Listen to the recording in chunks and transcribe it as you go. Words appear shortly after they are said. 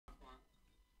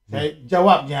Saya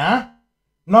jawabnya,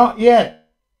 not yet.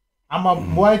 I'm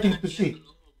waiting to see.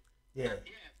 Yeah.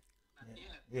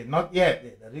 Yeah, not yet.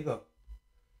 Yeah, there you go.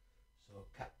 So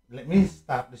let me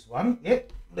start this one. Yeah,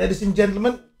 ladies and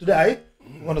gentlemen, today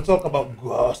we want to talk about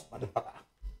ghost, motherfucker.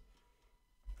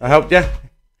 I helped you.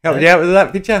 Helped you out with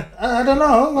that picture. I don't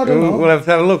know. I don't know. We'll have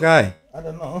to have a look, eh? I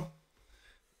don't know.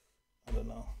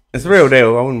 It's the real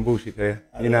deal. I wouldn't bullshit to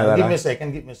you. You know that. Give me a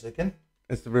second. Give me a second.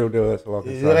 It's the real deal. That's all I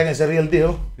can You reckon say. it's a real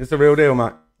deal? It's the real deal,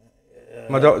 mate.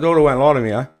 My daughter won't lie to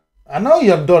me, eh? I know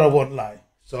your daughter won't lie.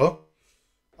 So,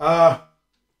 I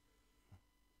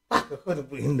couldn't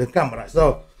put in the camera.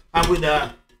 So, I'm with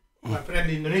my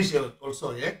friend in Indonesia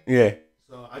also, yeah? Yeah.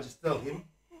 So, I just tell him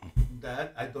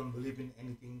that I don't believe in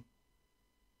anything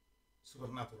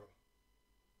supernatural.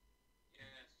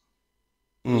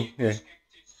 Yeah.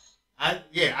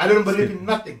 I don't believe in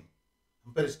nothing.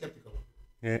 I'm very skeptical.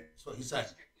 Yeah. So he said.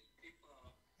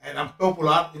 And I'm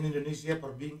popular in Indonesia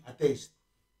for being atheist.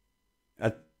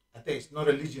 Atheist, no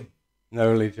religion. No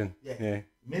religion. Yeah.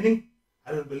 Meaning,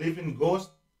 I don't believe in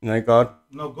ghosts. No God.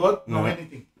 No God, no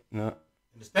anything. No.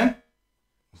 Understand?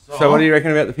 So what do you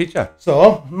reckon about the picture?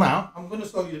 So now I'm going to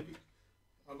show you the picture.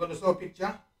 I'm going to show a picture.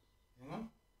 Hang on.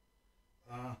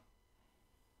 Hang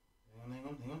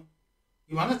on.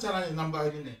 Gimana caranya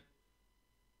nambahin ini?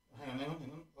 Hang on.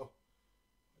 Oh.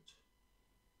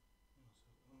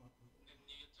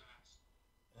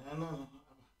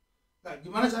 Nah,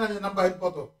 gimana caranya nambahin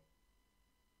foto?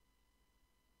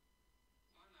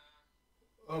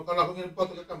 Oh, kalau aku ngirim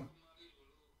foto ke kamu.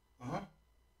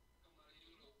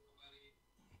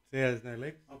 See, there's no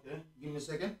legs. Okay, give me a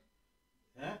second.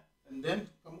 Yeah, and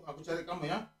then aku cari kamu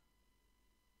ya.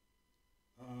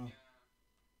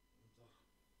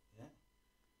 Yeah.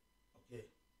 Okay.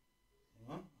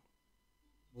 Hang on.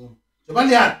 Boom. Coba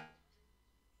lihat.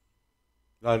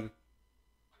 Lalu.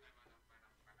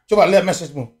 Coba lihat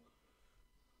message-mu.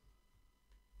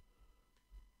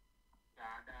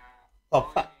 Oh,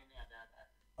 Pak.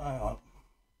 Hang on.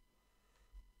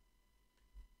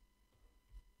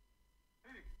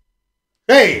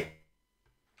 Hey!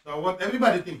 So what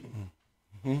everybody thinking?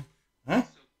 Huh?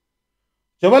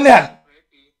 Coba lihat.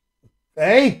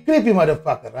 Hey, creepy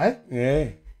motherfucker, right?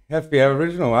 Yeah. You have to be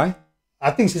Aboriginal, eh?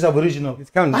 I think she's Aboriginal.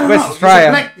 It's coming I to don't West know, Australia. it's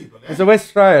a black people, eh? It's a West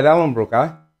Australia at Allenbrook, eh?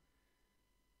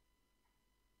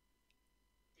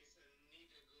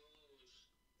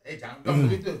 Jangan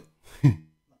begitu.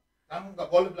 Kamu nggak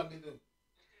boleh bilang gitu.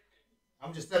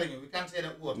 I'm just telling you, we can't say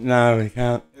that word. No, we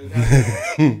can't.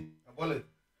 Nggak boleh.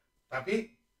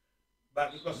 Tapi,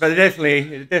 but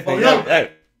Definitely. real,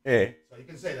 right? Yeah. So you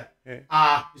can say that. Yeah.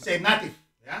 You say native,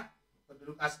 ya,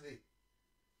 penduduk asli.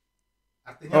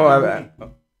 Artinya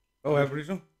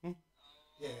Aboriginal.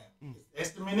 Yeah.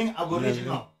 That's the meaning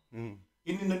Aboriginal. In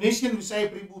Indonesian we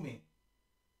say pribumi.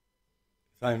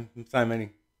 Same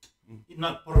meaning.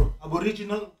 Not for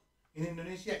Aboriginal in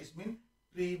Indonesia it means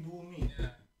pribumi.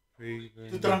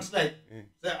 To translate.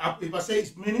 So if I say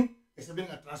its meaning, it's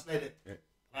being translated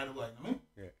right away. I mean.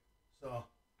 Yeah. So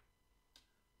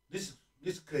this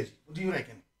is crazy. What do you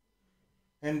reckon?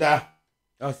 And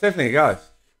it's definitely a ghost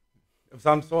of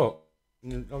some sort.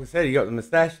 Like I said, you got the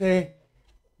moustache there,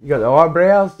 you got the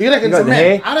eyebrows, you reckon got it's a the man?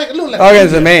 hair. I reckon look like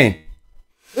It's a man.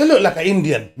 You look like an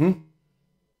Indian.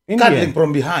 Cuddling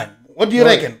from behind. What do you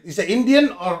reckon? Is it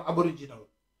Indian or Aboriginal?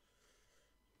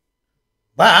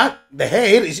 But the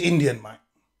hair is Indian, man.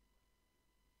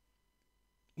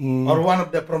 Or one of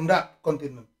the from that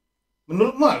continent.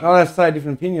 Menurutmu? I'll have to say a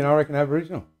different opinion. I reckon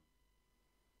Aboriginal.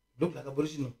 Look like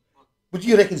Aboriginal. What do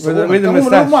you reckon? With the Kamu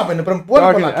moustache. menurutmu apa ini? Perempuan I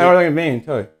apa reckon laki? a man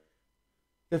too.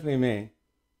 Definitely a man.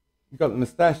 You got the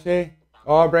moustache there,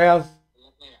 eyebrows.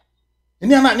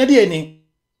 Ini anaknya dia ini.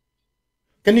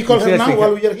 Can you call her now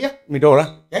while we are here? My daughter.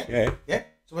 Yeah.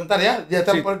 Sebentar ya, dia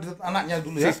telepon anaknya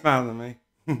dulu ya. She's smarter than me.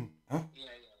 Huh?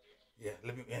 Yeah,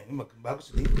 lebih ini makin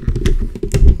bagus nih.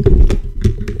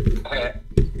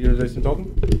 You want to do some talking?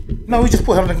 No, we just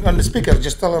put her on the speaker.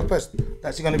 Just tell her first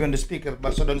that she's gonna be on the speaker,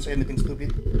 but so don't say anything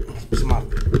stupid. Be smart.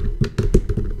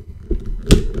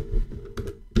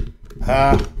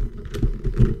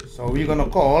 So we're gonna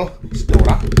call his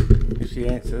daughter. If she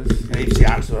answers. If she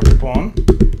answers the phone,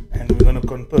 and we're gonna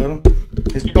confirm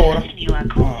his daughter. Oh my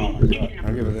God.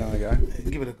 I'll give it another go.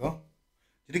 Give it a go.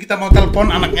 Jadi kita mau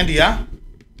telepon anaknya dia,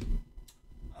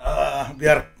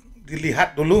 biar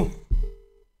dilihat dulu.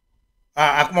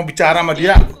 Aku mau bicara sama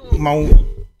dia, mau.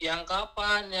 Yang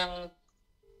kapan? Yang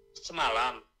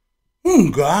semalam?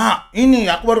 Enggak, ini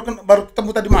aku baru ketemu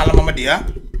tadi malam sama dia.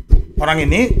 Orang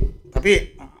ini,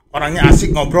 tapi orangnya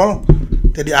asik ngobrol,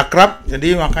 jadi akrab,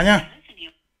 jadi makanya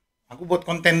aku buat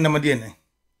konten sama dia nih.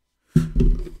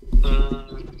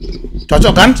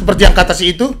 Cocok kan seperti yang kata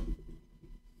si itu?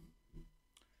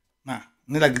 Nah,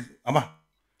 ini lagi apa?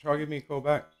 Try give me a call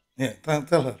back. Ya, yeah,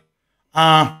 tell her.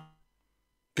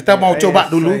 Kita mau coba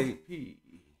dulu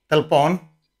telepon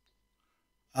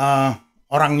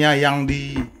orangnya yang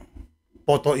di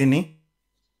foto ini.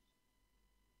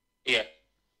 Iya.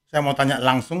 Saya mau tanya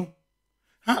langsung.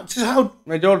 How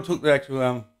My daughter took the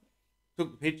actual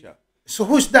took the picture. So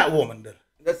who's that woman there?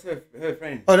 That's her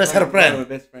friend. Oh, that's her friend. One of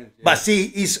her best friends. Yeah. But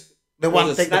she is the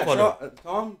one take the photo. At the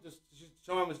time,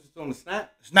 Sean was just on the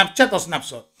snap. Snapchat or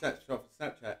snapshot?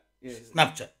 Snapchat. Yeah.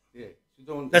 Snapchat. Yeah. She's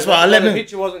on, That's why I let the me.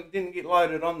 picture didn't get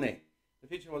loaded on there. The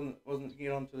picture wasn't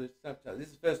get onto the Snapchat.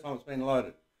 This is the first time it's been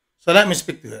loaded. So let me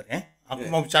speak to her. Aku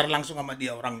Yeah. mau bicara langsung sama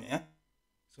dia orangnya ya.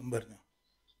 Sumbernya.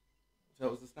 So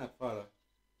it was the snap photo.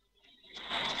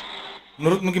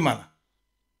 Menurutmu gimana?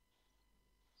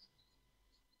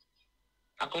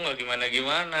 Aku nggak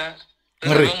gimana-gimana.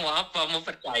 Ngeri. Terus kamu mau apa? Mau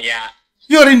percaya?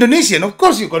 You're Indonesian, of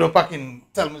course you gotta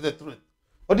fucking tell me the truth.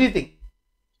 What do you think?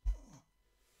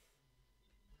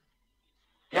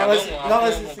 Ya, No, aku mau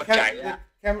the percaya.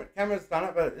 camera's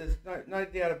done it, but there's no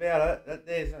doubt about it that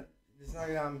there's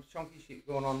no chunky shit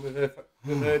going on with her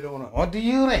doing it. What do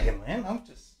you reckon, man? I'm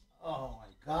just. Oh my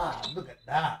God! Look at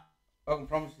that. I can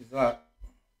promise you that.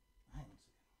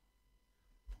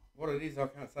 What it is, I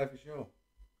can't say for sure.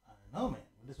 I don't know, man.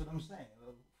 That's what I'm saying.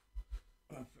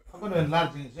 I'm gonna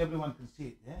enlarge it so everyone can see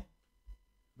it. Yeah.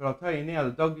 But I'll tell you now,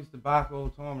 the dog used to bark all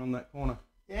the time on that corner.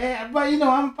 Yeah, but you know,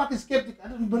 I'm fucking skeptic. I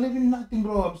don't believe in nothing,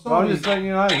 bro. I'm So I'm sorry. just letting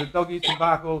you know, the dog used to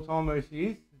bark all the time where she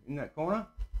is, in that corner.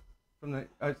 From the,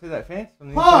 see that fence? From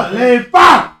the inside Holy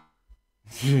fuck!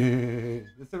 fence?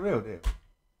 It's a real deal.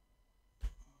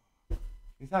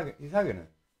 He's hugging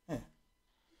her.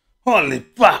 Holy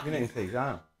fuck! You can even see his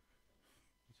arm.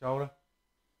 His shoulder.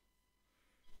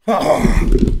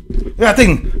 I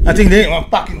think they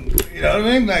want fucking, you know what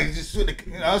I mean? Like just shoot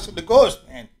the ghost,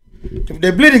 man. If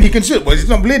they're bleeding, you can shoot, but it's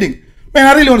not bleeding. Man,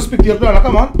 I really want to speak to your daughter.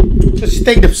 Come on, just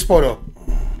take the photo.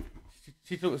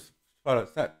 She took the photo.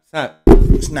 Snap.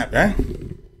 Snap, eh?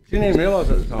 She didn't even realise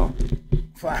at the time.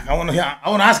 Fuck, I want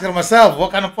to ask her myself. What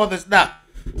kind of photo is that?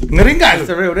 Ngeri nggak It's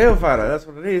lu? a real deal photo. That's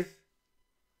what it is.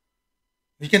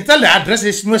 You can tell the address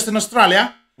is Western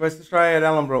Australia, West Australia at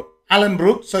Allenbrook.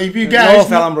 Allenbrook. So if you guys, North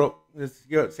Allenbrook. It's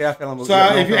South Allenbrook.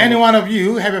 so if any one of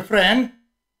you have a friend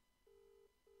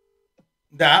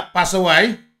that passed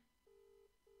away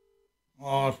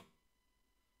or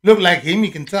look like him,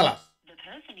 you can tell us. The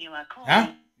person you are calling.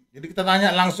 Hah? Jadi kita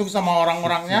tanya langsung sama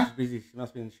orang-orangnya. She's busy. She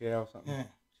must be in the shower or something. Yeah.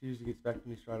 She usually gets back to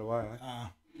me straight away. Eh?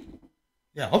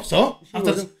 Yeah, hope so. She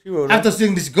will. After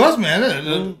seeing this ghost, man, I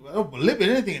don't believe in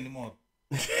anything anymore.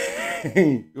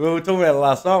 We were talking about it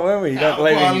last night, weren't we? You don't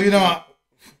believe Well, in... you know,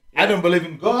 I don't believe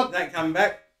in God. Don't come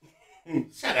back.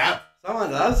 Shut up. Someone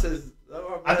does.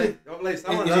 I believe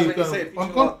someone does when you see a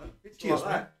picture like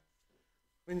that.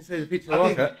 When you see the picture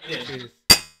like that.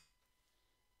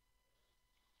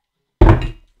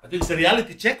 I think it's a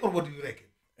reality check, or what do you reckon?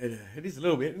 It is a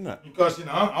little bit, isn't it? Because, you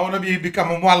know, I want to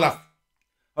become a mualaf.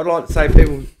 I'd like to say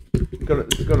people...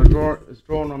 It's got it's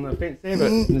drawn on the fence there, but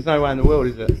there's no way in the world,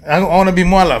 is it? I want to be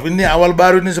mualaf. Ini awal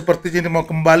baru ini sepertinya ini mau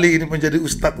kembali ini menjadi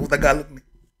Ustadz Hutagalung nih.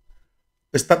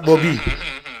 Ustadz Bobby.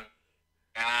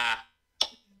 Nah,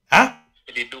 Hah?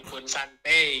 jadi dukun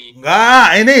santai. Enggak,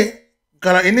 ini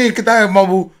kalau ini kita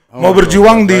mau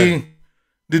berjuang di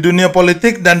dunia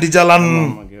politik dan di jalan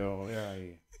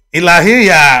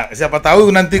ilahi ya. Siapa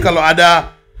tahu nanti kalau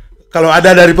ada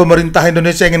dari pemerintah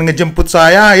Indonesia ingin ngejemput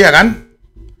saya, ya kan?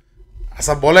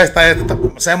 Asal boleh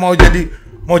saya mau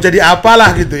jadi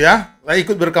apalah gitu ya. Saya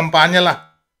ikut berkampanye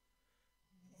lah.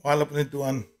 Walaupun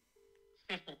Tuhan.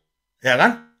 Ya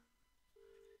kan?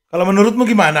 Kalau menurutmu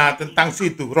gimana tentang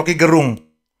situ, Rocky Gerung?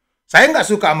 Saya nggak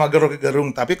suka sama Rocky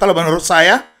Gerung, tapi kalau menurut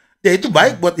saya, dia itu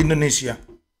baik buat Indonesia.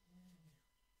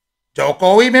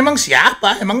 Jokowi memang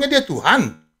siapa? Emangnya dia Tuhan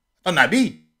atau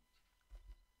Nabi?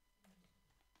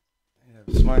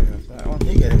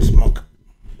 He can smoke.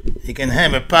 He can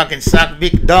have a fucking suck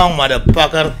big dong,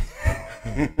 motherfucker.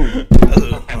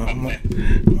 Oh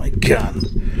my God.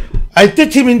 I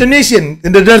teach him Indonesian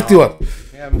in the dirty one.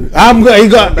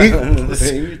 He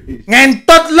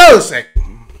ngentot lo, sek.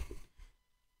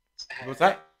 What's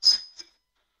that?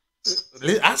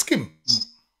 Ask him.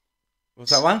 What's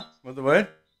that one? What's the word?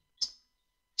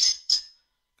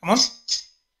 Come on.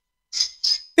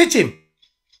 Teach him.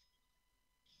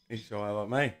 He's shy like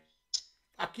me.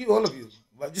 Fuck you, all of you.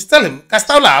 But just tell him.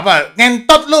 Kasih tau lah apa.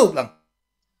 Ngentot lo, bilang.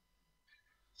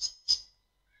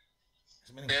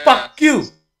 Fuck you.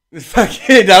 Fuck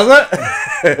you, does it?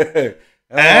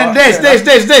 And this.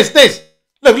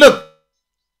 Look.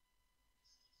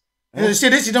 You see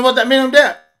this? You know what that means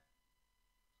there?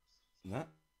 No.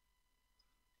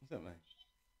 What's that mean?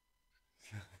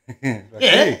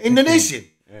 Yeah, Indonesian.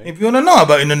 Yeah. If you want to know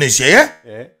about Indonesia, ya.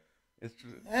 Yeah. It's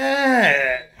true.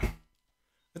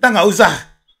 Kita nggak usah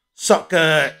sok ke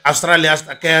Australia,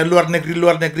 ke luar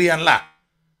negerian lah.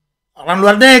 Orang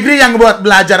luar negeri yang buat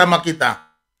belajar sama kita.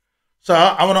 So,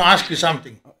 I want to ask you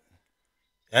something.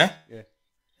 Yeah? Yeah.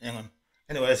 Hang on.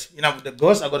 Anyways, enough with the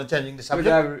ghost. I'm going to change the With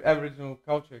subject. Aboriginal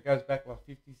culture, it goes back like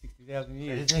 50, 60,000 You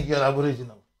years. think you're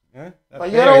Aboriginal? Yeah? But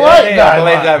you're a white guy, I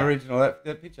believe man. it's Aboriginal.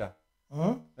 That picture.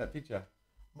 That picture.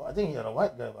 But I think you're a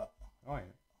white guy, but Oh,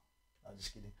 yeah. I'm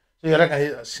just kidding. So you reckon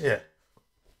yeah.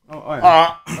 Oh, I am.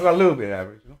 I've got a little bit of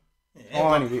Aboriginal. Yeah,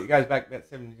 Tiny bit. It goes back about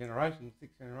 7 generations,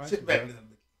 6 generations. sit back a little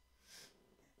bit.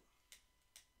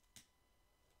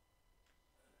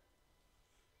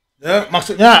 Ya,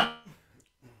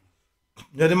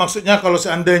 maksudnya kalau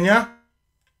seandainya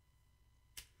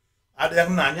ada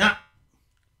yang nanya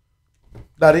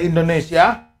dari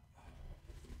Indonesia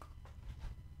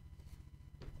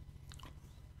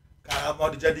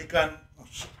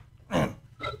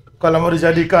kalau mau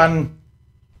dijadikan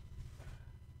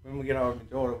When we get over the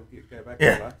door, we'll go back to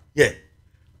ya, that. ya,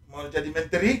 mau jadi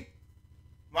menteri,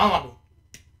 mau aku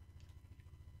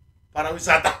para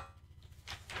wisata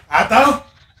atau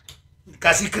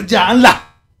dikasih kerjaan lah,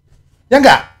 ya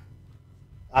enggak?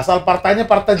 Asal partainya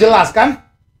partai jelas kan?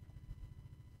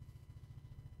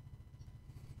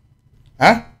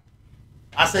 Hah?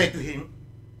 I say to him,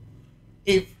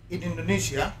 if in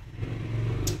Indonesia,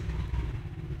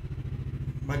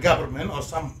 my government or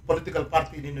some political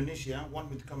party in Indonesia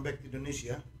want me to come back to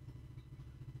Indonesia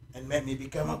and make me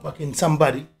become a fucking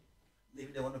somebody,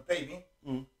 if they want to pay me,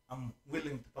 I'm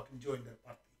willing to fucking join their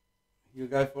party. You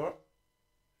go for it?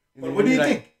 Well, what do you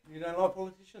think? You don't like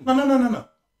politicians?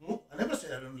 No. I never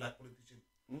said I don't like politicians.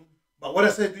 But what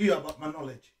I said to you about my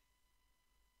knowledge.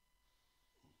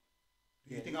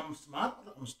 Do you think I'm smart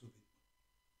or I'm stupid?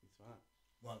 It's fine.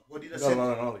 Well, what did I You've say? got a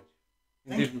lot of knowledge.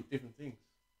 In Thank different things.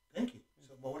 Thank you.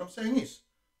 So, but what I'm saying is,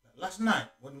 that last night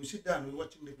when we sit down, we're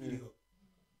watching the video.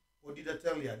 What did I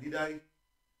tell you? Did I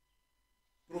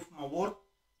prove my word?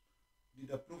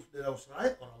 Did I prove that I was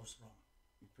right or I was wrong?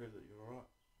 You proved that you're right.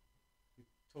 You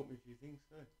taught me a few things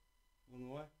too along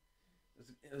the way.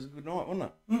 It was a good night,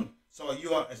 wasn't it? So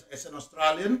you are, as an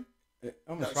Australian,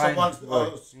 I'm Australian.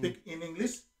 someone speak in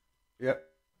English. Yep.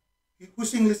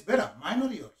 Whose English better, mine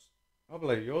or yours? I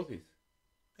believe yours is.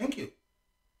 Thank you.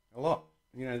 A lot.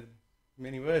 You know,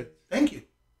 many words. Thank you.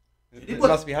 It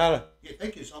must be harder. Yeah,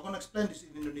 thank you. So I'm going to explain this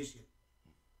in Indonesian.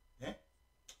 Yeah.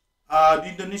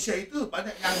 Di Indonesia itu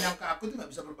banyak yang nyangka aku tuh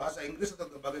nggak bisa berbahasa Inggris atau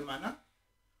bagaimana.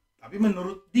 Tapi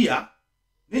menurut dia,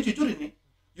 ini jujur ini,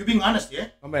 you being honest ya.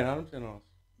 I'm being 100% honest.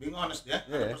 Being honest ya,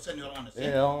 Yeah. 100% you're honest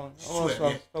Yeah, ya. I'm Swear, honest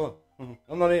yeah. fella.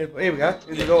 I'm not here. Here we go.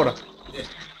 Here's his order. Yeah.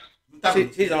 Bentar,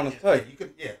 She's honest too. You can,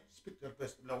 speak to your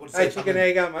person. Hey, chicken, how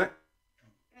you going, mate?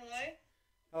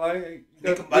 Hello.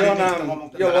 Ini kembali You're, nih kita ngomong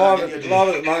you're tentang live, anaknya dia. live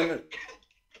at the moment.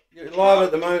 You're live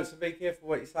at the moment, so be careful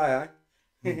what you say, eh?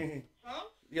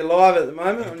 You're live at the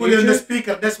moment on Put it on the YouTube.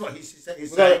 speaker, that's what he's saying.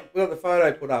 We got the photo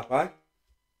put up, eh?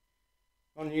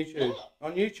 On YouTube.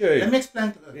 On YouTube. Let me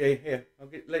explain to her. Yeah, here.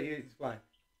 Let you explain.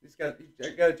 Let's go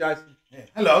to Jason. Yeah.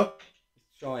 Hello.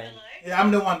 Cheyenne. Yeah, I'm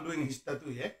the one doing his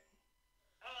tattoo, yeah?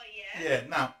 Oh, yeah? Yeah,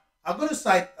 now, I've got a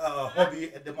side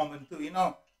hobby at the moment too, you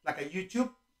know, like a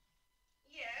YouTube.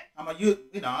 Yeah.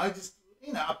 I just,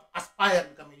 aspire to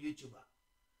become a YouTuber.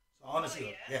 So I want to see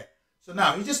it, yeah? yeah. So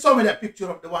now, he just showed me that picture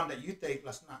of the one that you take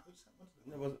last night.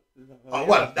 Oh,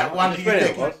 well, that one you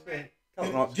take.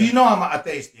 Do you know I'm an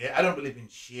atheist, yeah? I don't believe in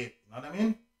shit, you know what I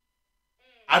mean?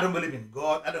 I don't believe in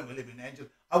God. I don't believe in angels.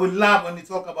 I would laugh when you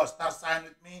talk about star sign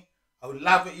with me. I would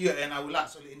laugh at you and I will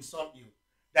actually insult you.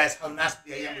 That's how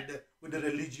nasty I am with the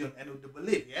religion and with the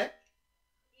belief, yeah?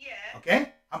 Yeah.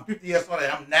 Okay? I'm 50 years old.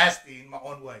 I'm nasty in my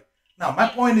own way. Now, my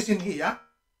point is in here.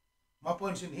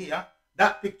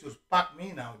 That picture sparked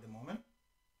me now at the moment.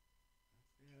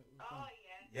 Oh,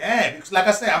 yeah. Yeah, because like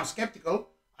I say, I'm skeptical.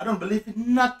 I don't believe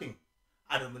in nothing.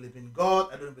 I don't believe in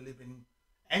God. I don't believe in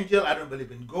angel. I don't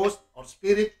believe in ghost or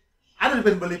spirit. I don't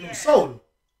even believe in soul.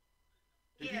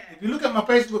 If you look at my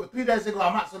Facebook 3 days ago,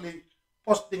 I'm actually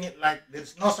posting it like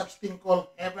there's no such thing called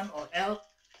heaven or hell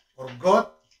or God.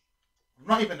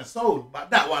 Not even a soul. But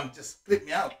that one just creeped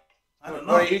me out. I don't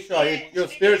know. What are you, Shy? You're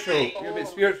spiritual. You're a bit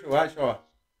spiritual, aren't you, Shy?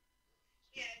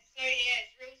 Yeah, so yeah,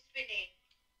 it's real spinning.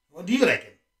 What do you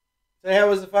reckon? So how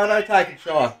was the photo taken, Shy?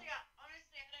 Honestly,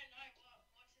 I don't know what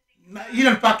to think. No, you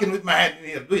don't fucking with my head in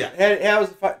here, do you? How was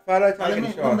the photo Let taken, me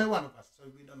one by Shy? one of us, so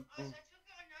we don't. Oh, so I took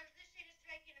it on notice. This thing is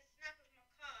taking a snap of my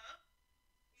car.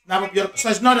 snap of your. So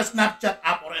it's not a Snapchat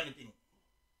app or anything.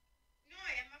 No,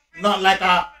 and my friend. Not like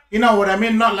a. You know what I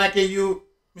mean? Not like a you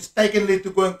mistakenly to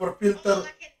going for a filter.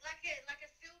 Like a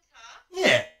filter.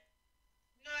 Yeah.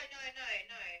 No.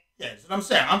 Yeah, that's what I'm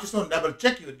saying. I'm just going to double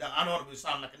check you. I don't want to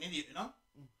sound like an idiot, you know?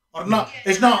 Or not.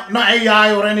 Yeah, It's no. not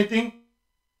AI or anything.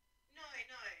 No.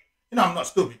 You know, I'm not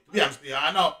stupid. To be honest with you,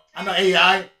 I know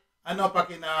AI. I know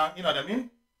fucking. You know what I mean?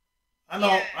 I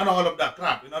know all of that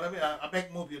crap. You know what I mean? I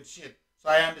make movie and shit, so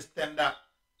I understand that.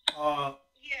 Yeah.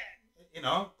 You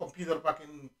know, computer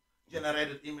fucking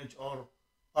generated image or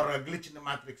a glitch in the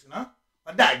matrix. You know,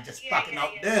 but that is just fucking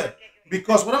out there.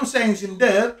 Because what I'm saying is in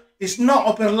there is not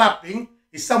overlapping.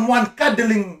 It's someone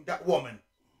cuddling that woman.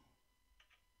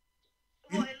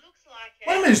 Well, it looks like it.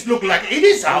 What do you mean it's look like it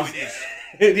is how it is?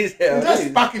 It is how it That's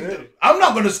is. fucking. I'm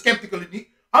not gonna skeptically.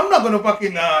 I'm not gonna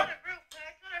fucking. It's not a real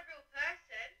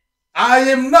person. I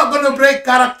am not gonna break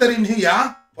character in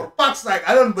here. For fuck's sake,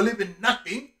 I don't believe in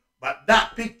nothing. But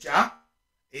that picture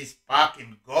is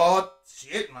fucking god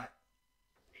shit, man.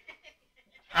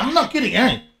 I'm not kidding,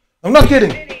 eh? I'm not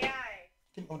kidding. Spinning,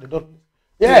 aye. Open the door.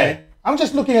 Yeah, I'm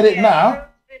just looking at it now. real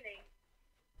spinning.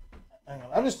 Hang on,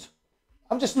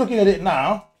 I'm just looking at it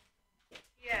now.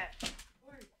 Yeah.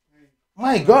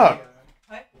 My God.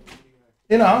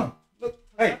 You know, look,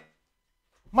 hey,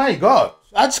 my God,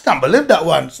 I just can't believe that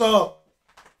one. So,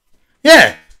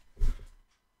 yeah.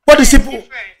 What is he?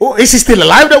 Oh, is he still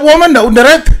alive? That woman, the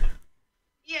red?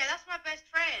 Yeah, that's my best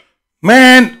friend.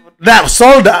 Man, that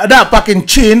shoulder, that fucking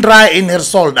chin right in her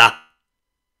shoulder.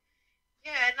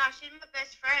 Yeah, no, she's my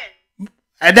best friend.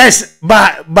 And that's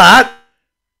but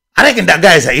I reckon that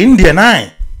guy is an Indian,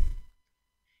 eh?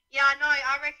 Yeah, I know.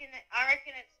 I reckon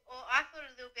it's. Or I thought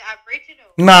it was a little bit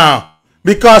Aboriginal. No,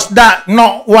 because that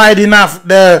not wide enough.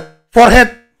 The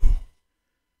forehead,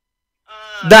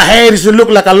 the hair is look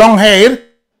like a long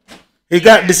hair.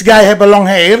 This guy have a long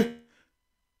hair,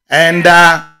 and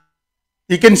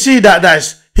you can see that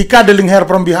he cuddling her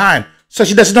from behind. So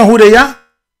she doesn't know who they are.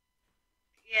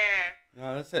 Yeah.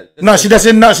 No, that's it. No, she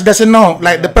doesn't know. She doesn't know.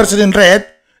 Like the person in red,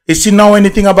 is she know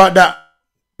anything about that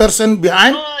person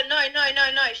behind? Oh no.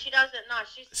 She doesn't. No,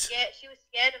 she's scared. She was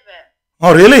scared of it.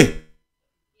 Oh really?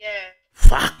 Yeah.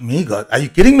 Fuck me, God. Are you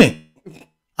kidding me?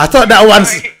 I thought that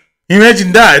once.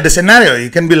 Imagine that the scenario. You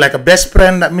can be like a best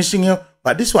friend that missing you,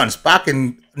 but this one's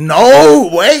fucking no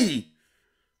way.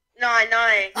 No, I know.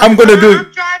 I'm gonna do.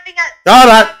 I'm driving at. All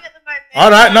right. driving at the moment.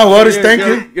 All right, no worries. Thank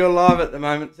you. You're live at the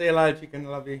moment. See you later, chicken.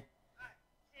 Love you.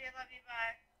 See you, love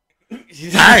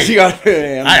you, bye. She got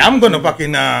her. I'm gonna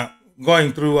fucking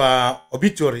going through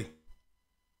obituary.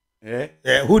 Yeah.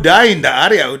 Yeah, who died in the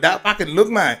area? Who that fucking look,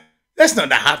 man? That's not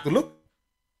that hard to look.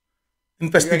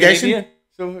 Investigation. You reckon India?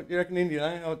 So you reckon India?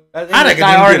 Eh? I reckon I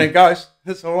reckon Indian. a ghost.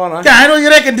 That's all I know. Yeah, I know you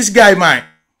reckon this guy, man.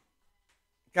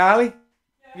 Carly?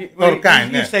 Or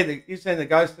kind, yeah. You seen the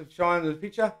ghost of Shine in the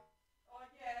picture? Oh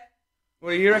yeah. What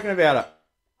do you reckon about it?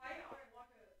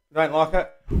 I don't like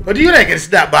it. What do you reckon it's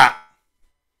that bad?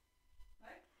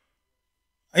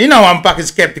 You know I'm fucking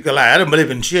skeptical. I don't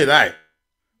believe in shit,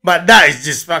 but that is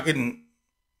just fucking.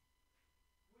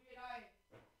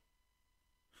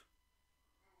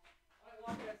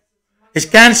 Is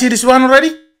Can see this one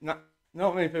already? No,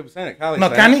 not many people seen it. Carly. No,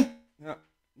 seen can it. he? No.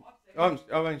 I've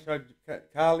only showed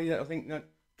Carly. I think no.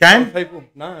 Can? Other people?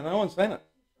 No one's seen it.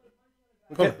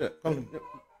 We Call kept it. call him.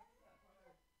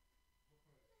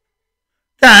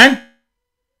 Can?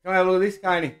 Come have a look at this,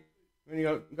 Caney. When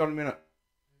you got a minute.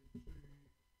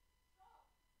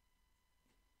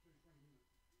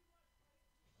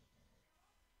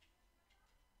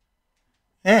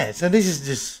 Yeah, so this is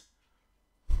just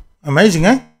amazing,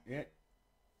 eh? Yeah.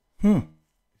 Hmm.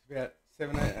 It's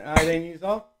about 18 years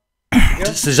old.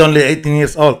 This is only 18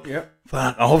 years old. Yeah.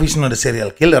 Fuck, I hope he's not a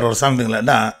serial killer or something like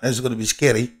that. That's going to be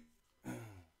scary.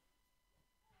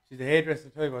 She's a hairdresser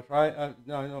too by trade.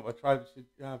 No, not by trade, but she's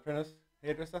apprentice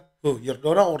hairdresser. Who, your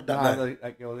daughter or that guy? No,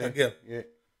 that girl there. That girl. Yeah.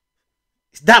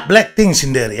 Is that black things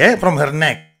in there, yeah? From her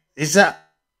neck. Is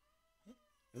that...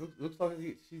 It looks like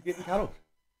she's getting cuddled.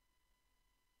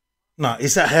 No,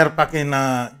 is that her fucking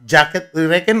jacket, you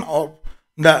reckon? Or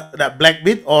that black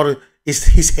bit? Or is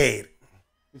his hair?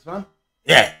 This one?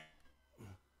 Yeah.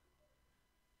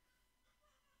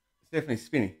 It's definitely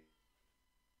spinny.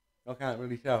 I can't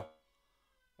really tell.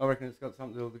 I reckon it's got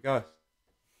something to do with the ghost.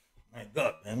 My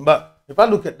God, man. But if I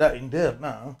look at that in there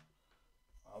now,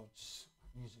 I'll just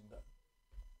using that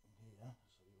here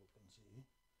so you can see.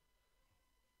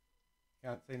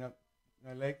 Can't see no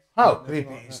legs. How Nothing creepy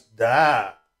like is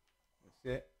that? That's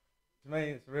it. To me,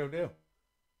 it's a real deal.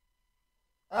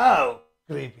 How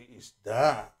creepy is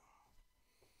that?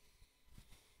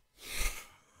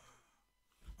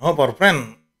 hope our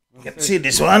friend can see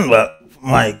this one, but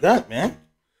my God, man.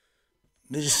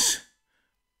 This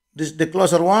is the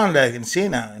closer one that I can see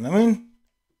now, you know what I mean?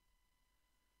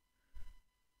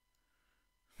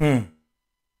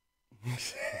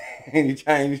 You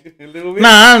changed a little bit? No,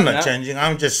 I'm not No? changing.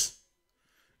 I'm just.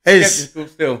 It's Skeptical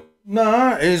still.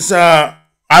 no. It's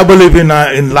I believe in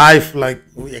life, like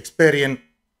we experience,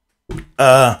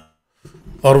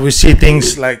 or we see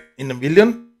things like in a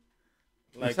million.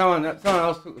 Like someone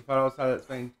else took the photo, so it's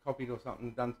been copied or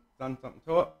something, done something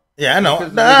to it. Yeah, I know.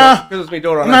 Because it's my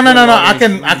daughter. No.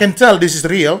 I can tell this is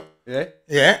real. Yeah.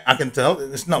 Yeah, I can tell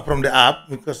it's not from the app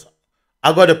because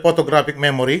I got a photographic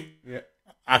memory. Yeah.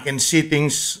 I can see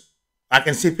things. I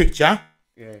can see picture.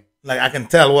 Yeah. Like I can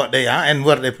tell what they are and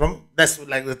where they're from. That's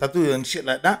like the tattoo and shit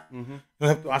like that. Mm-hmm. You don't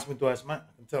have to ask me twice, man.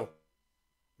 I can tell.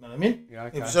 You know what I mean? Yeah.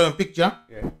 Okay. If you show a picture,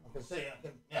 Yeah. I can say,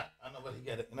 I know where he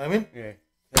get it. You know what I mean? Yeah.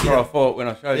 That's what I thought when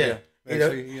I showed Yeah. you.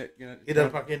 Either- You know, Either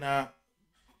fucking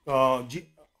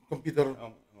computer.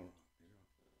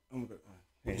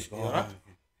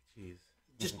 Jeez.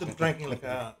 Just don't drinking like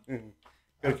a.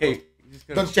 Gotta keep. You just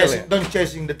gotta chill it. Don't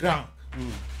chasing the drunk.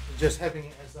 Just having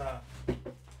it as a, you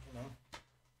know.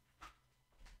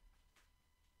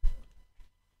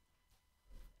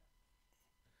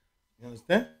 You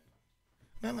understand?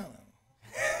 No.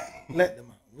 Let them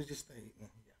out. We just stay.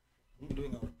 We're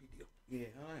doing our video. Yeah,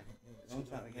 alright. I'm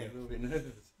starting to get a little bit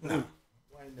nervous. No.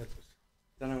 Why nervous?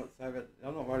 Don't know what to say about it.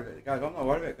 I'm not worried about it, guys. I'm not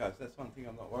worried about ghosts. That's one thing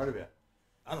I'm not worried about.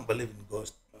 I don't believe in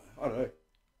ghosts. I don't know.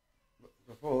 But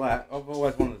before that, I've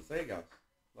always wanted to see ghosts,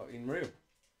 like in real.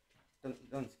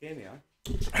 Doesn't scare me, eh?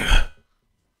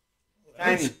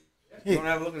 Canny, you want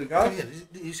to have a look at the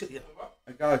ghost? Yeah.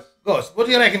 A ghost. Ghost. What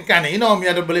do you reckon, Canny? You know me,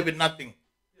 I don't believe in nothing.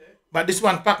 But this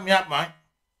one fucked me up, man.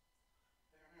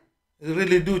 It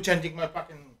really do changing my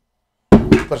fucking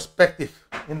perspective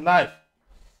in life.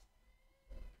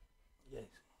 Yes.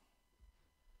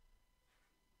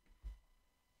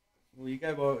 Well, you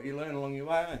go by what you learn along your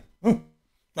way, eh?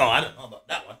 No, I don't know about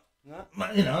that one. No?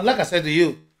 But, you know, like I said to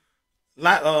you,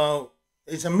 like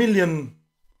it's a million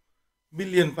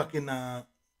fucking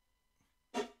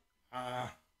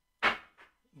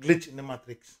glitch in the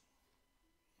matrix.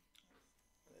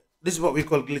 This is what we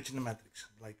call glitch in the matrix.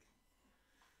 Like,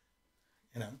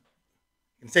 you know,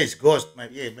 you can say it's ghost,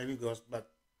 maybe ghost, but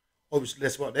obviously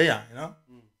that's what they are, you know.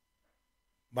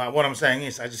 But what I'm saying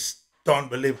is, I just don't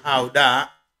believe how that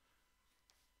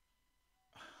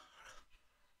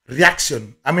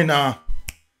reaction. I mean, not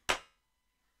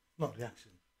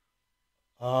reaction.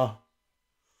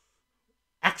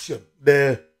 Action.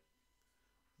 The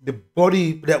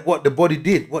body, that what the body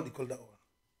did. What do you call that one?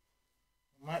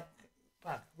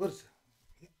 What is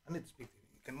it? I need to speak.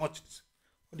 You can watch this.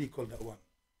 What do you call that one?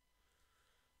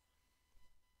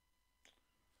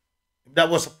 If that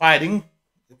was a fighting,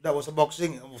 if that was a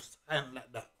boxing, it was kind of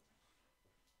like that.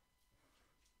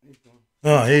 He's gone.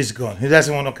 Oh, he's gone. He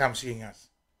doesn't want to come seeing us.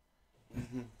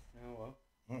 Oh,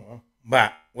 well.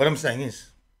 But what I'm saying is,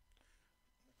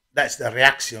 that's the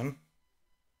reaction.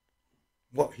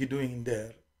 What he doing in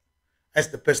there. That's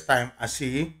the first time I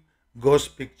see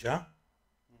ghost picture.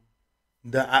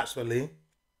 They're actually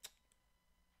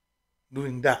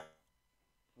doing that.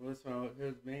 Well, that's what I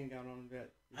heard man going on about.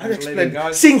 How do you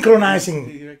explain? Synchronizing. How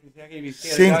can you be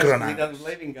scared of ghosts? Synchronize. He doesn't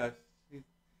believe in ghosts.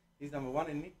 He's number one,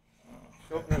 isn't he?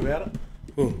 Talking about it.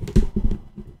 Who?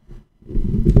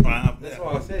 That's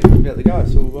why I said about the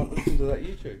ghosts. So we'll listen to that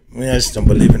YouTube. I mean, I just don't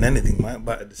believe in anything, man.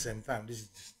 But at the same time, this is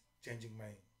just changing my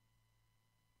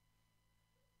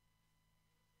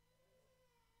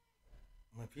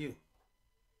view.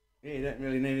 Yeah, you don't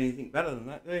really need anything better than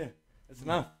that, do you? That's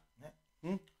enough.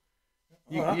 Yeah.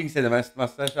 You can see the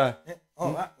mustache, eh? Yeah.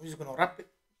 All right, we're just gonna wrap it.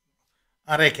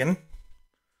 I reckon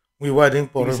we're waiting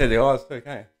for. You can see the eyes too,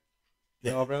 can't you?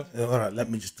 Yeah. The eyebrows. All right, let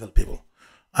me just tell people.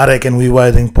 I reckon we're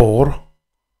waiting for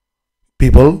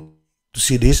people to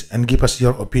see this and give us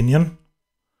your opinion.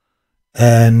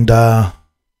 And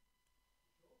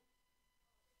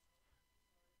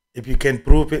if you can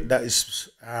prove it, that is.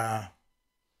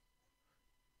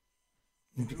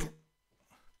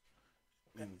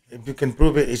 If you can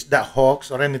prove it, it's that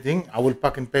hoax or anything, I will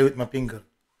fucking pay with my finger.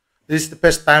 This is the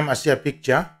first time I see a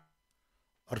picture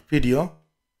or video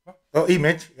or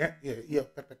image. Yeah,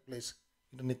 perfect place.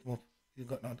 You don't need to move. You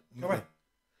got no.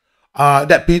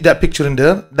 That picture in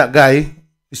there, that guy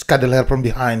is cuddle hair from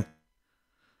behind.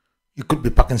 You could be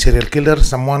fucking serial killer,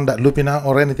 someone that Lupina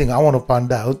or anything. I want to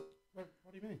find out. What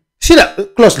do you mean? See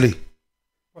that closely.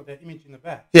 What, that image in the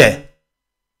back? Yeah.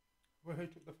 Well, who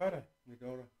took the photo? My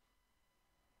daughter.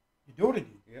 Your daughter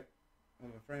did? Yep.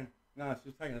 And my friend. No, she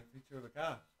was taking a picture of a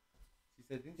car. She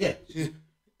said, didn't Yeah. she?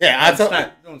 Yeah, I Don't thought.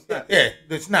 snap. Don't snap. Yeah,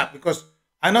 the snap, because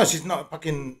I know she's not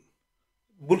fucking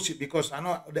bullshit, because I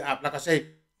know the app. Like I say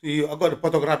to you, I got the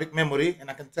photographic memory and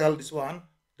I can tell this one,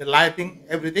 the lighting,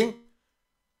 everything.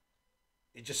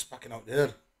 It's just fucking out there.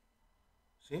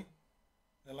 See?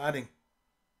 The lighting.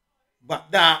 But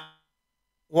that,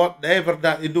 whatever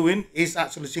that you're doing is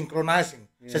actually synchronizing.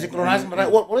 So synchronizing, the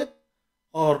right word for it?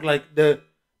 Or like the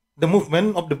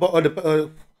movement of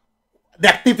the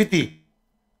activity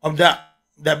of the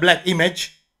black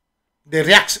image, the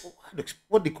reaction,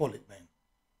 what do you call it, man?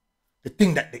 The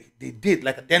thing that they did,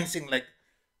 like a dancing, like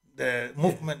the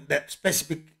movement, that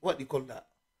specific, what do you call that?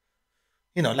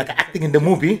 You know, like acting in the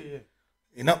movie,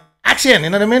 you know, action, you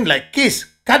know what I mean? Like kiss,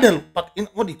 cuddle, but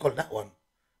what do you call that one?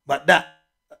 But that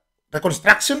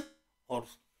reconstruction or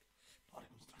not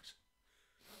reconstruction.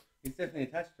 He's definitely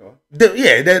attached to her.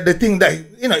 The thing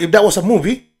that, you know, if that was a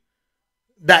movie,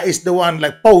 that is the one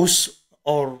like pose,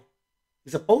 or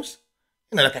is a pose,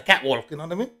 you know, like a catwalk, you know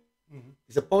what I mean?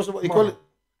 It's a pose, what you call it?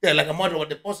 Yeah, like a model, what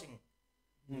they're posing.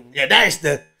 Yeah, that is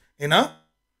the, you know,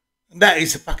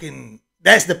 that's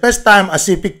the first time I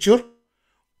see picture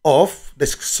of the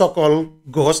so-called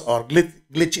ghost or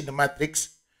glitch in the matrix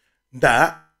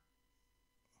that,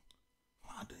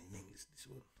 what in English this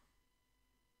word?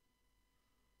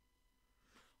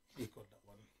 What do you call that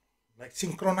one? Like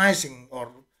synchronizing,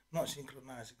 or not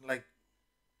synchronizing, like,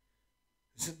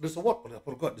 there's a word for it, I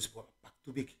forgot this word,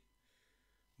 too big.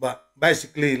 But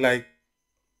basically, like,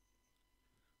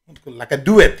 what do you call it? Like a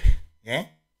duet, yeah?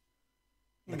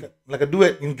 Like a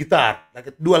duet in guitar, like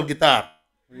a dual guitar.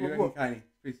 What do you reckon, Kanye?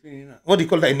 Pretty spinning, isn't it? What do you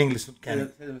call that in English? Kenny?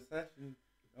 See the moustache and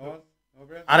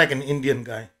eyebrows? I reckon Indian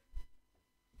guy.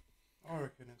 I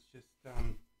reckon it's just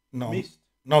No, mist.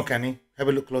 no, Kenny. Have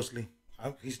a look closely.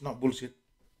 He's not bullshit.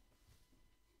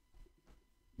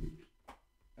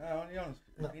 Only honest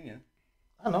opinion.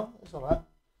 I know, it's alright.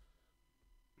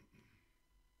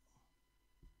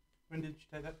 When did you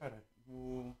take that photo?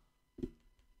 Well,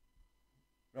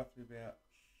 roughly about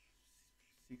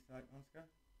 6 to 8 months ago.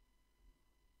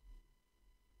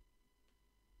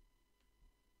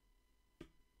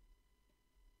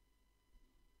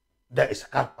 That is a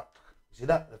car park. See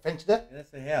that? The fence there? Yeah, that's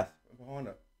the house behind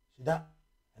it. See that?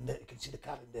 And there you can see the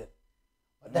car in there.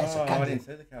 But that's a I cuddling. didn't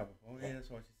see the car before. Yeah, that's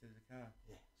why she said the car.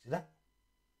 Yeah. See that?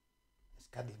 It's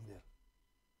cuddling there.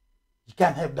 You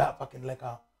can't have that fucking like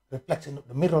a reflection of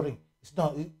the mirroring. It's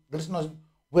not, there's no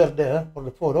where there for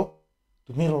the photo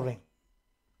to mirroring.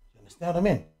 You understand what I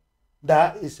mean?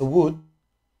 That is a wood.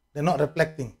 They're not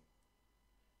reflecting.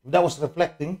 If that was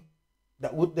reflecting,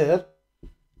 that wood there,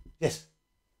 yes,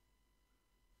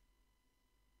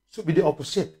 should be the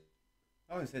opposite.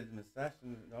 I only said the moustache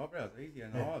and the eyebrows are easier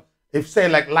and the eyes. If say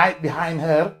like light behind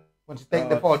her when she take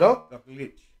the it's photo, like a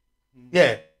glitch.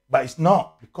 yeah, but it's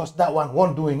not, because that one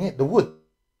won't doing it. The wood,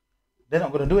 they're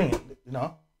not gonna doing it. You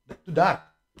know, they're too dark.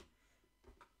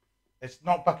 It's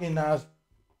not fucking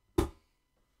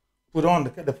put on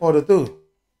the photo too.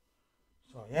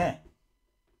 So yeah.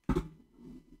 So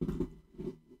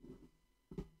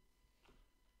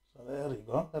there you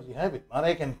go. There you have it. I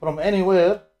reckon from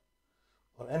anywhere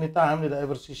or any time did I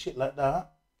ever see shit like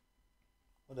that,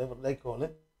 whatever they call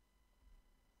it.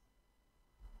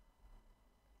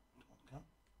 Okay.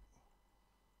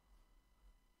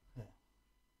 Yeah.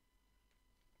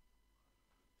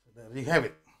 So there you have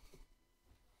it.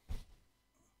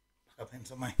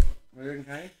 Hands on mine. What do you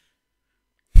reckon, Kanye?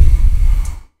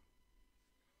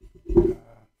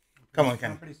 Come on, I'm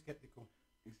Ken. pretty skeptical.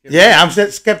 Yeah, I'm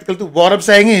skeptical too. What I'm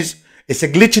saying is, it's a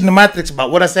glitch in the matrix. But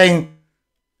what I'm saying,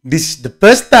 this is the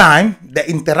first time the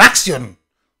interaction,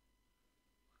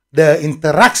 the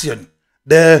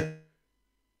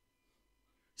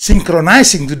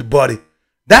synchronizing to the body,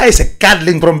 that is a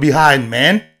cuddling from behind,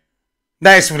 man.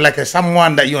 That is like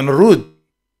someone that you want to rude.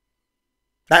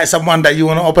 That is someone that you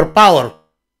want to overpower.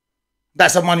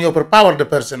 That's someone you overpower the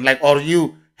person, like, or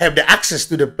you have the access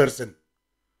to the person.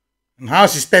 And how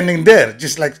is he standing there,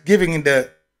 just like giving the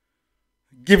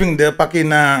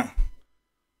fucking,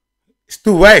 it's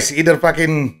two ways. Either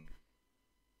fucking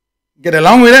get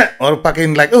along with it, or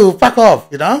fucking like, oh, fuck off,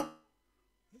 you know?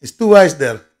 It's two ways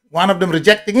there. One of them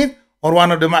rejecting it, or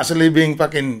one of them actually being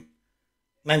fucking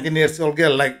 19 years old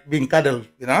girl, like being cuddled,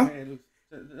 you know? Yeah, it looks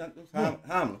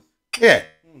harmless. Yeah.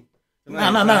 No.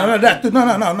 That too.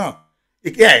 No.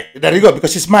 Yeah, there you go,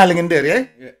 because she's smiling in there, yeah?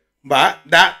 Yeah. But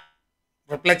that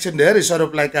reflection there is sort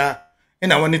of like you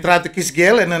know, when you try to kiss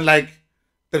girl and then like,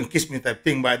 don't kiss me type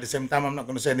thing, but at the same time, I'm not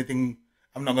going to say anything,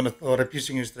 I'm not going to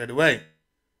refusing you straight away.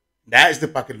 That is the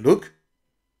fucking look.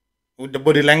 With the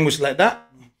body language like that.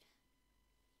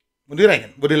 What do you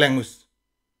reckon? Body language.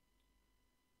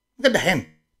 Look at the hand.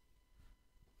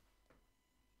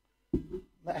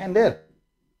 That hand there.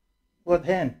 What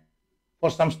hand?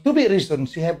 For some stupid reason,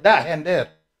 she have that hand there.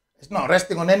 It's not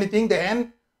resting on anything. The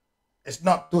hand, it's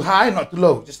not too high, not too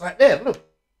low. Just right there. Look.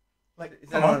 Like, Is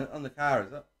that on the car,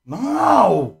 is it?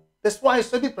 No. That's why it's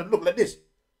so different. Look like this.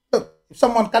 Look. If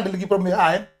someone cuddle you from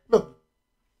behind, look.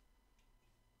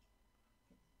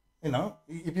 You know,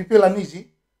 if you feel uneasy,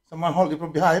 someone hold you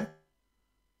from behind,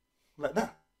 like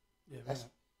that. Yeah, That's-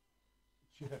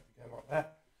 should have to go like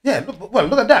that. Yeah, look. Well,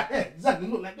 look at that. Yeah, exactly.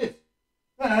 Look like this.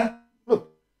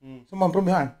 Look. Someone from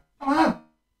behind. Come on.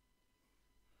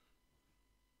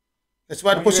 That's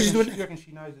why the position. You reckon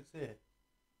she knows it's there?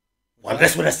 Well,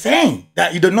 that's what I'm saying.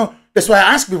 That you don't know. That's why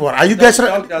I asked before. Are you guys?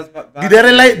 Dog does bark. Did they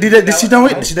relate? Did she know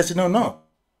it? She doesn't know. No.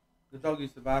 The dog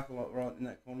used to bark a lot right in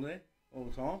that corner there all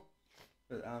the time.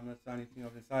 But that's the only thing I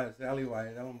can say. It's the alleyway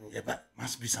at Ellenbrook. Yeah, but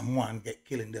must be someone get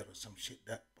killed in there or some shit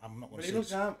that I'm not gonna But he say.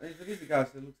 looks harmless. If it is a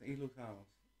ghost, he looks harmless.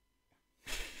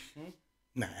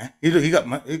 Nah, he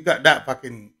got that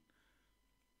fucking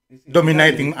He's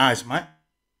dominating eyes, man.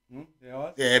 The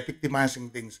eyes? Yeah, victimizing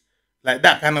things like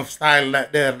that kind of style.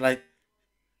 Like there, like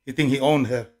you think he owned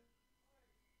her.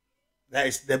 That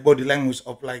is the body language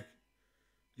of like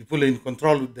you fully in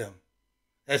control with them.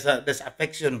 There's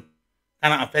affection,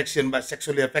 kind of affection, but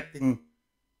sexually affecting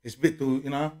is bit too,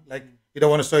 like you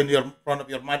don't want to show in your front of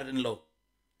your mother-in-law.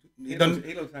 He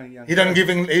looks only young. He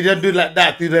don't do like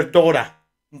that to their daughter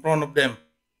in front of them.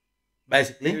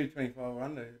 Basically, Maybe 25 or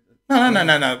under.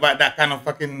 no. But that kind of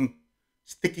fucking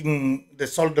sticking the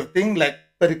shoulder thing, like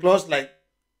very close, like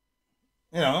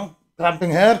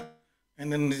cramping her,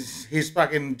 and then his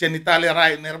fucking genitalia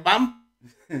right in her bum.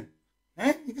 You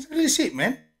can really see it,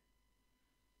 man.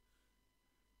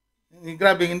 And he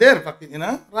grabbing in there, fucking,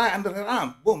 right under her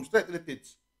arm, boom, straight to the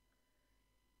tits.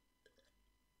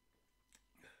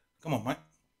 Come on, man.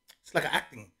 It's like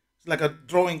acting. It's like a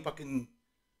drawing fucking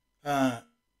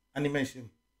animation.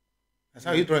 That's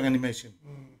how you drawing animation.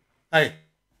 Hey,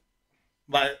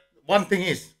 but one thing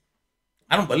is,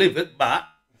 I don't believe it, but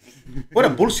what a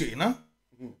bullshit,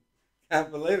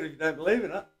 Can't believe it if you don't believe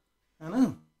it, huh? I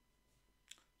know.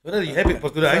 What are you happy for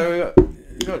today? So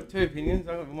you got two opinions.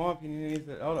 My opinion is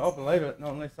that I'll believe it,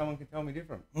 not unless someone can tell me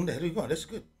different. There you go. That's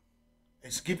good.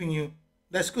 It's giving you.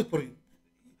 That's good for you.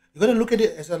 You gotta look at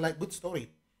it as a good story.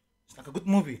 It's like a good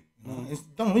movie.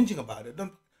 Don't whinging about it.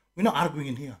 We're not arguing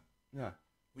in here. No.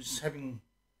 We're just having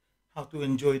how to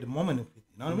enjoy the moment of it.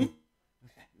 You know what I mean?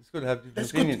 It's good to have different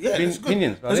That's opinions. good. Yeah, that's good.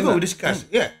 Opinions, but Let's isn't go. it? We discuss.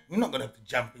 Yeah, we're not gonna have to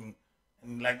jump in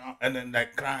and then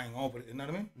crying over it. You know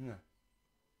what I mean? No.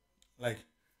 Like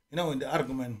in the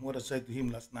argument, what I said to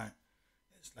him last night,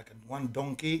 it's like one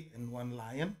donkey and one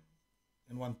lion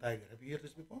and one tiger. Have you heard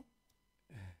this before?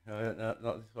 No,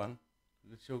 not this one.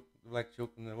 The black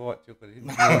chook and the white chook.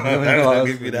 I'll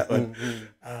give you that one.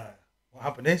 What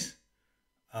happened is,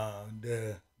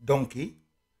 the donkey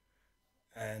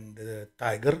and the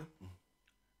tiger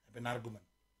have an argument.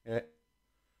 Yeah.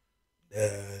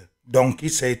 The donkey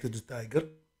say to the tiger,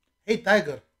 "Hey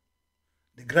tiger,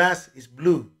 the grass is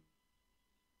blue."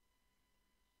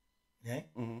 Yeah?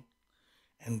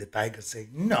 And the tiger say,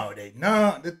 "No,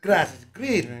 the grass is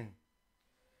green."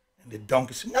 And the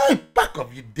donkey say, "No, back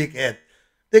off, you dickhead.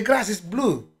 The grass is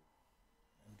blue."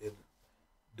 And the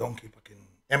donkey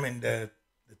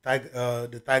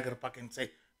the tiger fucking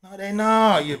say, "No, they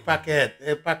know, you fuckhead.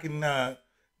 They're fucking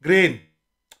green."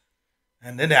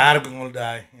 And then they arguing all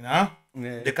day, Yeah.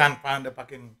 They can't find the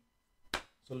fucking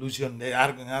solution. They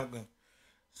arguing.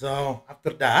 So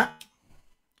after that,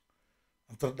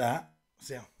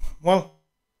 say, well,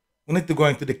 we need to go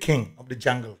into the king of the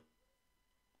jungle.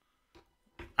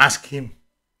 Ask him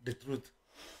the truth.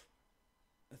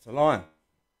 That's a lion.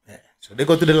 Yeah. So they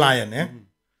go to the lion, yeah?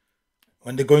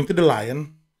 When they go into the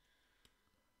lion,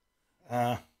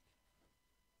 as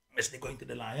they go into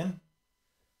the lion,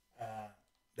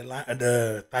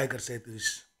 the tiger said to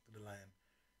the lion,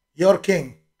 "You're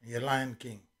king, you're lion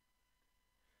king.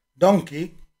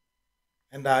 Donkey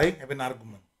and I have an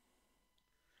argument.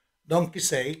 Donkey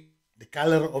say the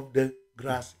color of the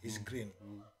grass is green,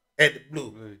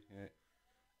 blue. Blue, yeah.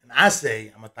 And I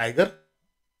say I'm a tiger.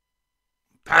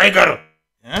 Tiger,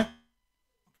 yeah,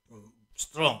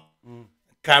 strong.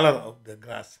 Color of the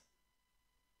grass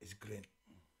is green.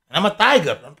 And I'm a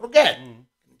tiger. Don't forget.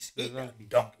 Just eat that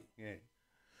donkey. Yeah.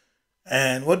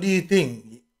 And what do you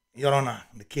think, Your Honor,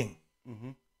 the king?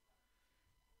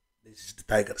 This is the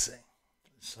tiger saying.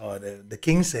 So the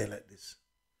king say like this.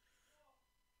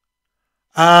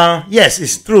 Yes,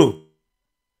 it's true.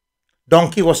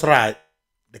 Donkey was right.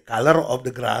 The color of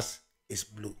the grass is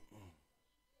blue.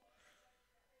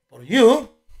 For you,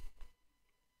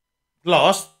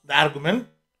 lost the argument.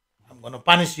 I'm going to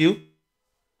punish you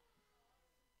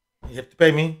you have to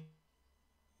pay me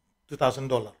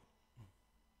 $2,000. I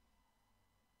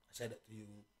said that to you.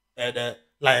 The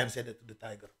lion said that to the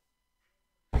tiger.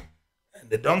 And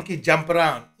the donkey jump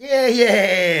around.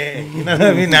 Yeah. You know what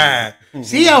I mean?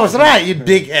 See, I was right, you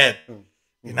big head.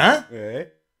 You know? Yeah.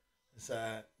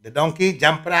 So the donkey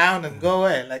jump around and go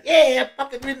away. Like, yeah,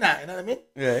 pocket winner. You know what I mean?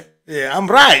 Yeah. Yeah, I'm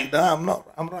right. No, I'm not.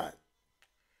 I'm right.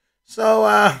 So,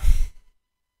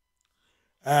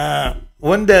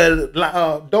 when the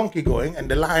donkey going and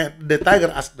the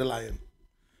tiger asked the lion,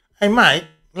 "Hey, Mike,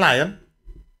 lion,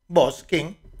 boss,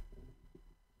 king,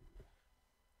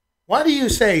 why do you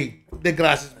say the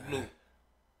grass is blue?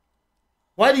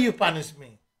 Why do you punish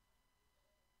me?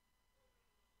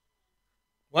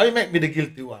 Why you make me the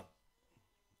guilty one?"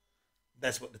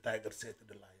 That's what the tiger said to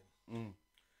the lion.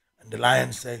 And the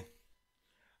lion say,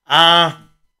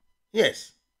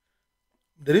 yes,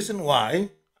 the reason why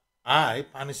I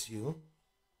punish you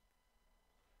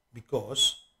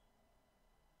because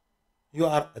you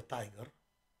are a tiger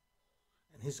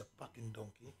and he's a fucking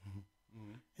donkey.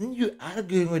 And you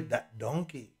arguing with that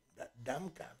donkey, that damn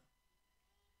can.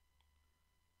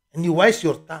 And you waste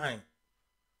your time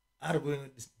arguing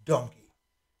with this donkey.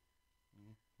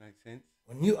 Makes sense.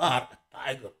 When you are a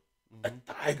tiger,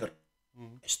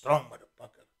 a strong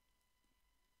motherfucker,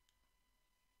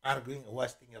 arguing and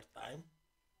wasting your time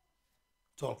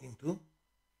talking to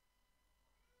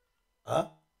a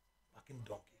fucking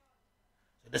donkey.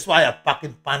 So that's why I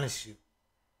fucking punish you,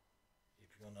 if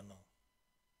you want to know.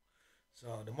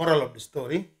 So the moral of the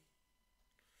story,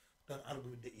 don't argue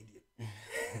with the idiot.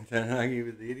 Don't argue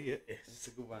with the idiot. Yes. It's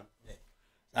a good one.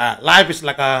 Life is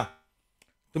like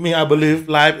to me, I believe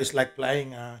life is like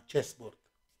playing a chessboard.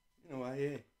 You know what,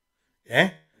 yeah. Yeah?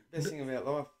 Best thing about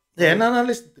life. Yeah, no,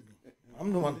 listen to me.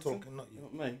 I'm the one Listen? talking, not you.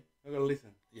 Not me. I've got to listen.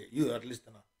 Yeah, you are a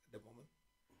listener at the moment.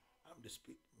 I'm the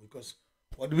speaker. Because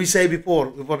what did we say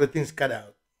before the things cut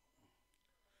out?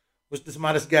 Who's the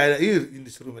smartest guy here in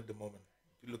this room at the moment?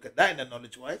 If you look at that in the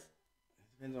knowledge-wise.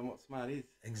 Depends on what smart is.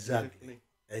 Exactly.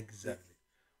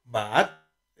 But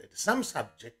there's some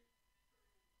subject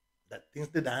that things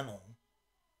that I know.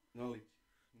 Knowledge.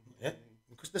 Yeah,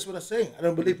 because that's what I'm saying. I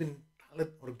don't believe in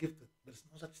talent or gifted. There's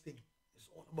no such thing. It's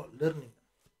all about learning.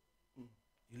 You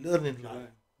learn in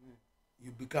life.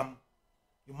 You become,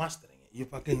 you mastering it. You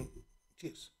fucking,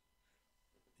 cheers.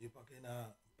 You fucking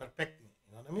perfecting it.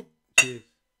 You know what I mean? Cheers.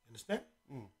 You understand?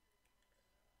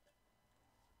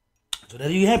 So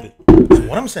there you have it. So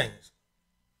what I'm saying is,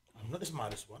 I'm not the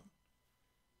smartest one.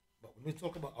 But when we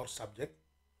talk about our subject,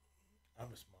 I'm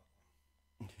the smart one.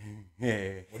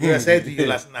 Yeah. What did I say to you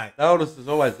last night? The oldest is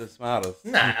always the smartest.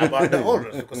 Nah, about the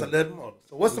oldest because I learned more.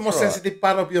 So what's the most sensitive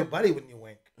part of your body when you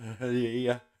wank?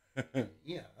 Yeah.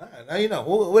 Yeah, now you know.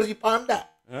 Where did you find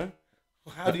that? Huh?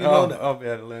 How do you know that? I'll be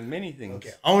able to learn many things.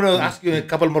 Okay, I want to ask you a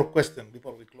couple more questions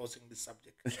before we closing this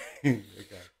subject. Okay.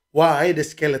 Why the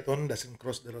skeleton doesn't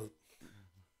cross the road?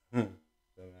 Don't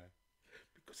know.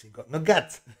 Because he got no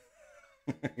guts.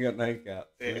 You got no guts.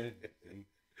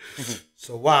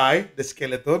 So why the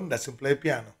skeleton doesn't play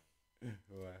piano?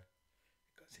 Why?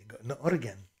 Because he got no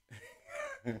organ.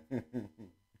 You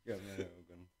got no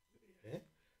organ.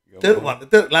 You got Third one. one,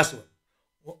 the last one.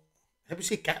 Have you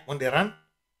seen cat when they run?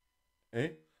 Eh?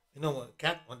 You know,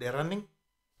 cat when they're running,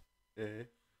 Yeah.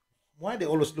 why they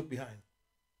always look behind?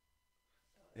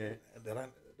 Yeah. And they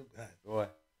run, look behind. Why?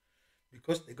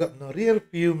 Because they got no rear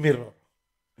view mirror.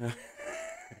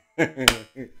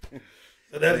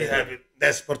 So there you have it.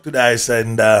 That's for today,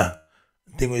 and I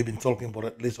think we've been talking for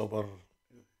at least over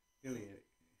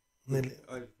nearly.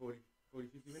 Over 40,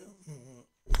 50 minutes?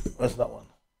 What's that one?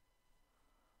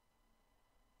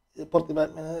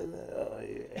 45 minutes. Oh,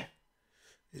 yeah.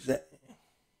 Is that?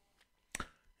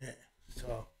 Yeah.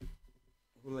 So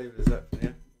We'll leave it as that for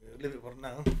now. leave it for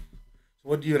now. So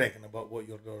what do you reckon about what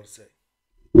your daughter say?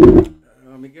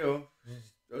 Miguel,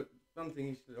 one thing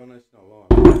is, I know it's not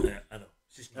lying. Yeah, I know.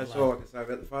 She's not That's lying. all I can say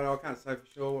about the photo. I can't say for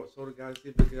sure what sort of ghost,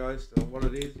 if it's a ghost or what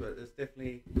it is, but it's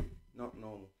definitely not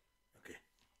normal. Okay,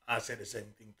 I say the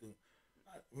same thing too.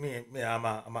 Me, I'm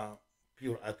a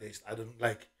pure atheist. I don't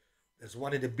like. There's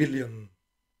 1 in a billion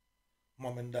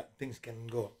moment that things can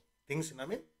go. Things, you know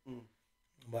what I mean?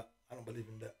 But I don't believe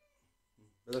in that.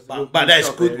 But, But that's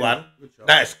a good shot one. Good shot.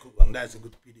 That's a good one. That's a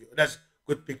good video. That's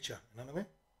good picture. You know what I mean?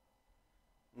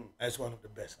 That's one of the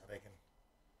best, I reckon.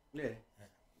 Yeah. It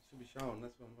should be shown.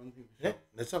 That's one thing for Yeah, sure.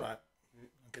 that's all right.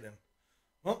 Okay then.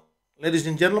 Well, ladies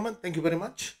and gentlemen, thank you very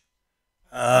much.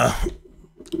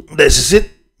 This is it.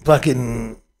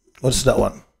 Fucking, what's that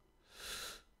one?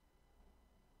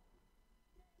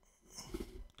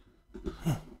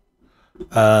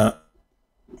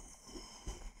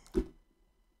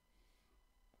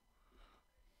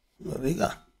 There you go.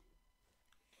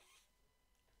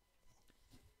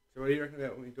 So what do you reckon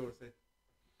about what your daughter said?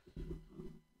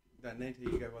 Don't need to,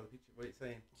 you go by the picture, what are you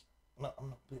saying? No, I'm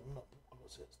not. I'm not.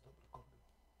 What's it? Stop.